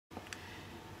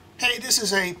Hey, this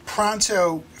is a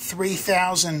Pronto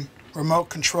 3000 remote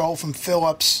control from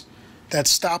Philips that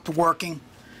stopped working.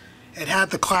 It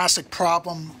had the classic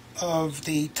problem of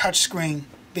the touchscreen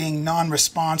being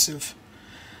non-responsive,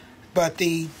 but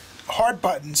the hard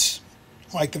buttons,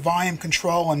 like the volume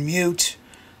control and mute,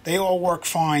 they all work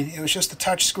fine. It was just the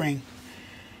touchscreen.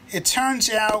 It turns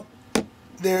out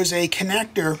there's a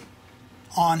connector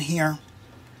on here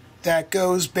that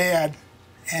goes bad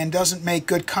and doesn't make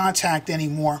good contact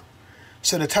anymore.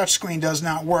 So the touchscreen does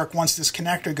not work once this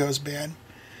connector goes bad.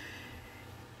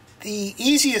 The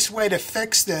easiest way to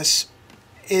fix this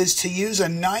is to use a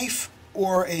knife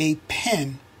or a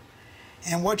pin.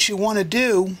 And what you want to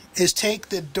do is take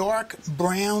the dark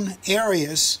brown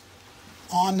areas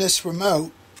on this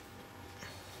remote.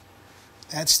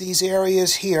 That's these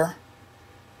areas here.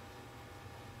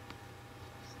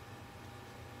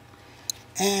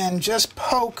 And just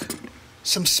poke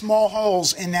some small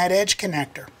holes in that edge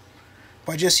connector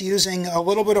by just using a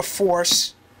little bit of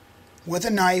force with a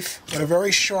knife with a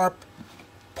very sharp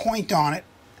point on it,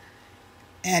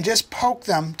 and just poke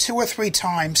them 2 or 3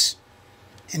 times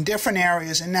in different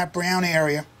areas in that brown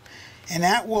area, and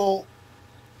that will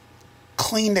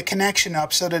clean the connection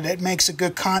up so that it makes a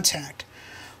good contact.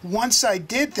 Once I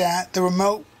did that, the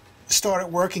remote started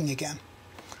working again.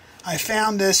 I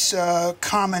found this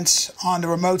comments on the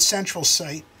Remote Central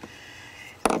site.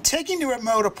 Taking the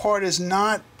remote apart is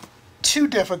not too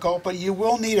difficult, but you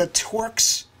will need a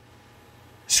Torx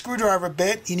screwdriver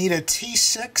bit. You need a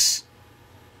T6.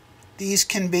 These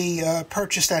can be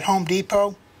purchased at Home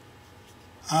Depot.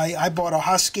 I bought a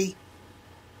Husky,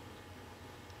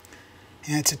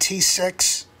 and it's a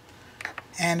T6.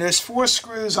 And there's 4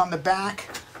 screws on the back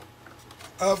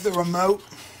of the remote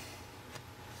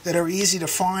that are easy to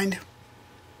find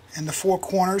in the 4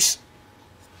 corners.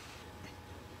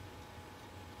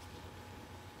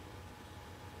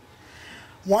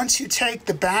 Once you take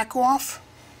the back off,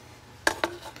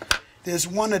 there's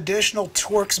one additional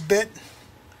Torx bit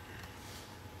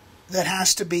that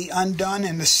has to be undone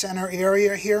in the center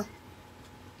area here.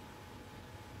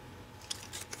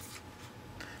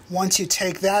 Once you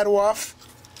take that off,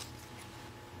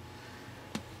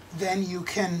 then you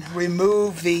can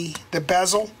remove the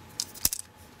bezel.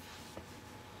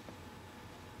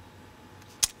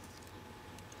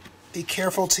 Be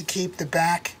careful to keep the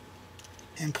back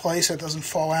in place so it doesn't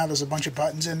fall out. There's a bunch of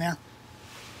buttons in there.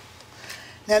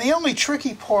 Now the only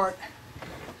tricky part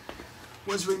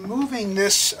was removing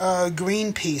this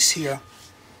green piece here.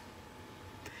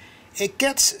 It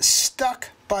gets stuck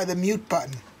by the mute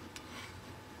button.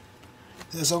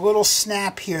 There's a little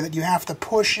snap here that you have to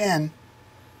push in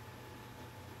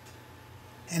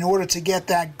order to get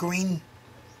that green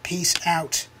piece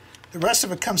out. The rest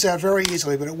of it comes out very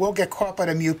easily, but it will get caught by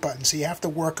the mute button, so you have to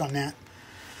work on that.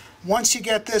 Once you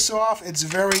get this off, it's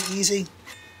very easy.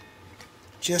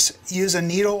 Just use a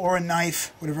needle or a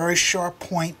knife with a very sharp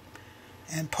point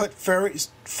and put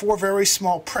 4 very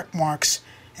small prick marks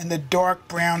in the dark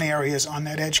brown areas on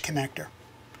that edge connector.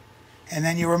 And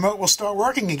then your remote will start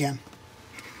working again.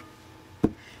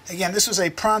 Again, this was a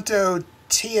Pronto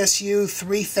TSU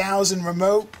 3000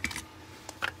 remote.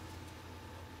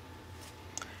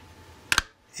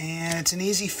 And it's an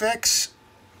easy fix.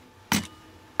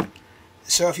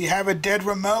 So if you have a dead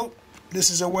remote, this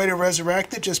is a way to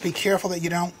resurrect it. Just be careful that you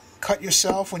don't cut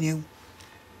yourself when you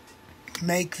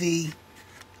make the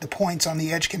points on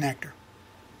the edge connector.